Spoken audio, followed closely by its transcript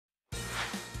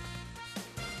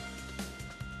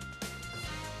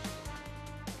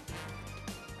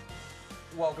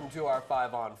Welcome to our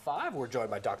 5 on 5. We're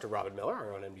joined by Dr. Robin Miller,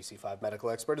 our own NBC5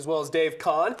 medical expert, as well as Dave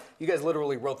Kahn. You guys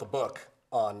literally wrote the book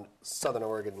on Southern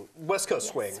Oregon, West Coast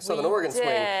Swing. Southern Oregon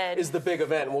Swing is the big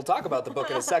event, and we'll talk about the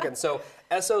book in a second. So,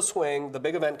 SO Swing, the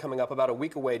big event coming up about a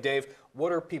week away. Dave,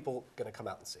 what are people going to come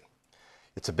out and see?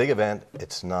 It's a big event.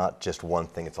 It's not just one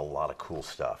thing. It's a lot of cool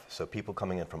stuff. So people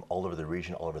coming in from all over the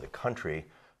region, all over the country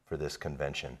for this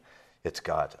convention. It's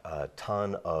got a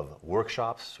ton of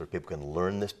workshops where people can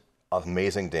learn this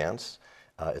amazing dance.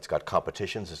 It's got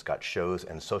competitions, it's got shows,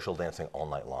 and social dancing all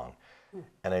night long.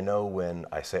 And I know when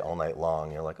I say all night long,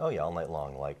 you're like, oh yeah, all night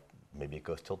long, like maybe it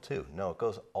goes till 2. No, it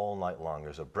goes all night long.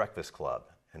 There's a breakfast club.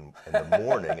 And in the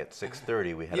morning at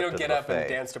 6:30, we head up to the buffet. You don't get up and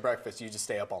dance to breakfast, you just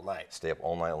stay up all night. Stay up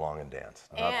all night long and dance.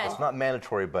 It's not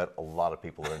mandatory, but a lot of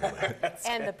people are into it.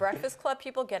 And the Breakfast Club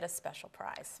people get a special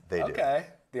prize. They do. Okay,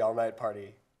 the all-night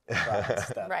party.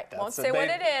 Right, won't say what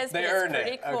it is, but it's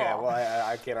pretty cool. Okay, well,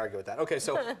 I can't argue with that. Okay,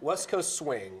 so West Coast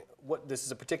Swing, this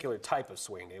is a particular type of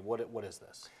swing, Dave. What is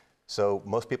this? So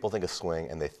most people think of swing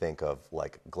and they think of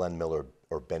like Glenn Miller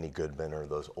or Benny Goodman or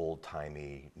those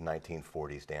old-timey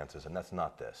 1940s dances, and that's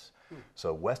not this.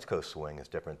 So West Coast Swing is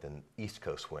different than East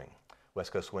Coast Swing.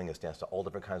 West Coast Swing is danced to all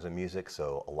different kinds of music,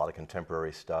 so a lot of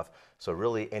contemporary stuff. So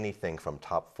really anything from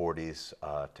top 40s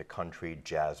to country,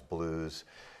 jazz, blues.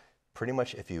 Pretty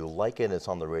much if you like it and it's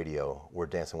on the radio, we're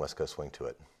dancing West Coast Swing to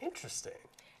it. Interesting.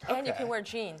 And you can wear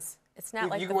jeans. It's not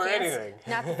like you the can wear fancy, anything.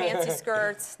 not the fancy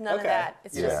skirts, none of that.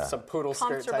 It's just some poodle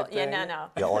skirt type thing. Yeah, no.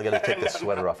 Yeah, all I got to take the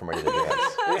sweater off. I'm ready to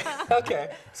dance.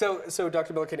 Okay. So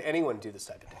Dr. Miller, can anyone do this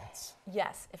type of dance?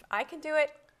 Yes. If I can do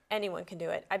it, anyone can do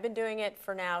it. I've been doing it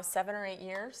for now 7 or 8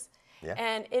 years. Yeah.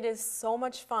 And it is so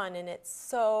much fun, and it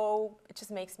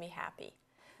just makes me happy.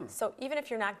 So even if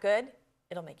you're not good,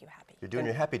 it'll make you happy. You're doing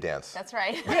your happy dance. That's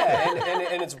right. Yeah,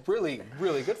 and it's really,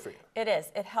 really good for you. It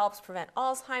is. It helps prevent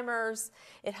Alzheimer's.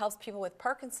 It helps people with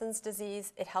Parkinson's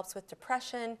disease. It helps with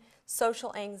depression,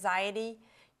 social anxiety.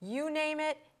 You name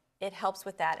it, it helps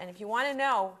with that. And if you want to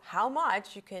know how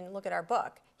much, you can look at our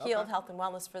book, Healed Health and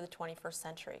Wellness for the 21st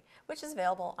Century, which is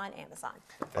available on Amazon.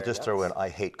 I'll just throw in, I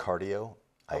hate cardio.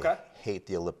 I hate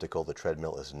the elliptical. The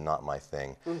treadmill is not my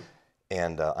thing.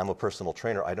 And I'm a personal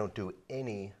trainer. I don't do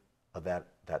any of that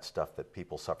stuff that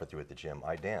people suffer through at the gym.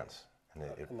 I dance, and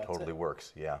it totally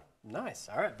works. Yeah. Nice.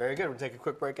 All right, very good. We'll take a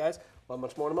quick break, guys. We'll have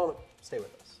much more in a moment. Stay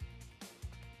with us.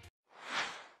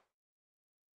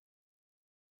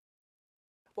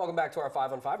 Welcome back to our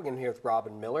 5 on 5. Again here with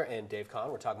Robin Miller and Dave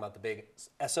Kahn. We're talking about the big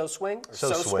SO Swing, or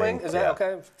So Swing. Is that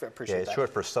okay? Appreciate that. It's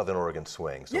short for Southern Oregon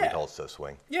Swing, so we call it So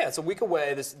Swing. Yeah, it's a week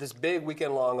away. This big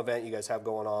weekend-long event you guys have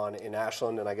going on in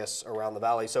Ashland and I guess around the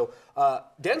valley. So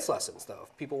dance lessons, though.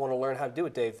 If people want to learn how to do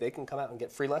it, Dave, they can come out and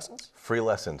get free lessons? Free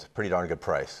lessons. Pretty darn good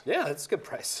price. Yeah, it's a good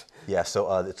price. Yeah,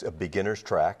 so it's a beginner's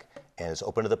track, and it's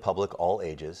open to the public, all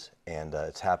ages, and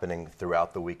it's happening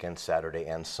throughout the weekend, Saturday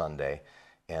and Sunday.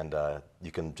 And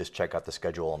you can just check out the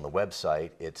schedule on the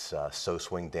website. It's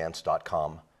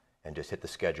soswingdance.com, and just hit the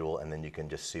schedule, and then you can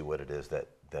just see what it is that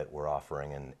we're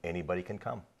offering, and anybody can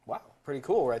come. Wow, pretty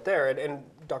cool right there. And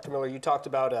Dr. Miller, you talked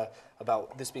about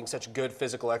this being such good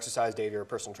physical exercise. Dave, you're a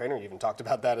personal trainer. You even talked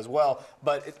about that as well.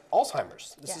 But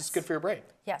Alzheimer's, this is good for your brain.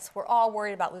 Yes, we're all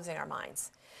worried about losing our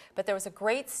minds. But there was a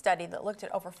great study that looked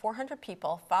at over 400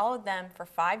 people, followed them for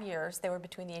 5 years. They were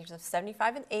between the ages of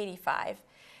 75 and 85.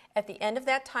 At the end of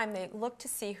that time, they looked to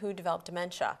see who developed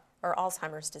dementia or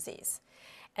Alzheimer's disease.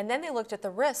 And then they looked at the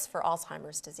risks for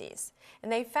Alzheimer's disease.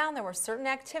 And they found there were certain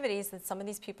activities that some of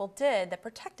these people did that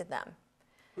protected them.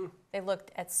 They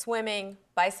looked at swimming,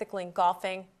 bicycling,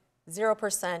 golfing,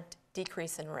 0%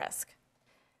 decrease in risk.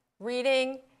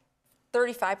 Reading,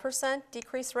 35%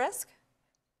 decreased risk.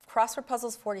 Crossword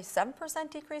puzzles,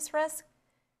 47% decreased risk.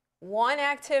 One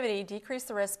activity decreased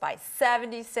the risk by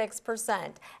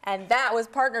 76%, and that was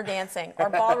partner dancing or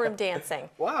ballroom dancing.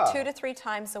 Wow. 2 to 3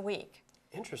 times a week.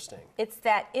 Interesting. It's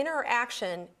that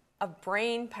interaction of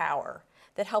brain power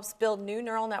that helps build new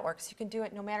neural networks. You can do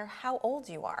it no matter how old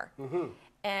you are.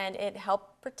 And it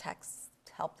helped protect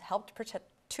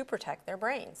their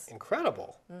brains.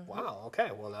 Incredible. Wow,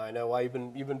 okay. Well, now I know why you've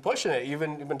been pushing it. You've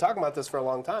been talking about this for a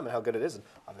long time and how good it is. And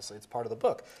obviously, it's part of the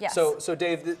book. Yes. So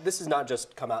Dave, this is not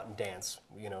just come out and dance,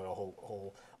 you know, a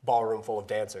whole ballroom full of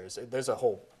dancers. There's a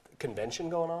whole convention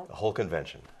going on? A whole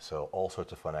convention. So all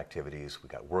sorts of fun activities. We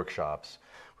got workshops,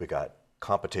 we got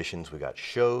competitions, we got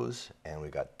shows, and we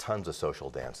got tons of social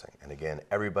dancing. And again,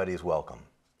 everybody's welcome.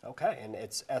 Okay, and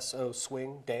it's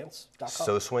soswingdance.com?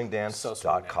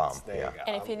 Soswingdance.com. There you go.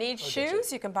 And if you need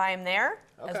shoes, you can buy them there,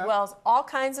 as well as all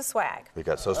kinds of swag. We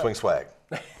got So Swing swag.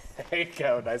 There you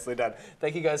go, nicely done.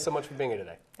 Thank you guys so much for being here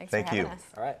today. Thanks for having us.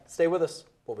 All right, stay with us.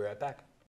 We'll be right back.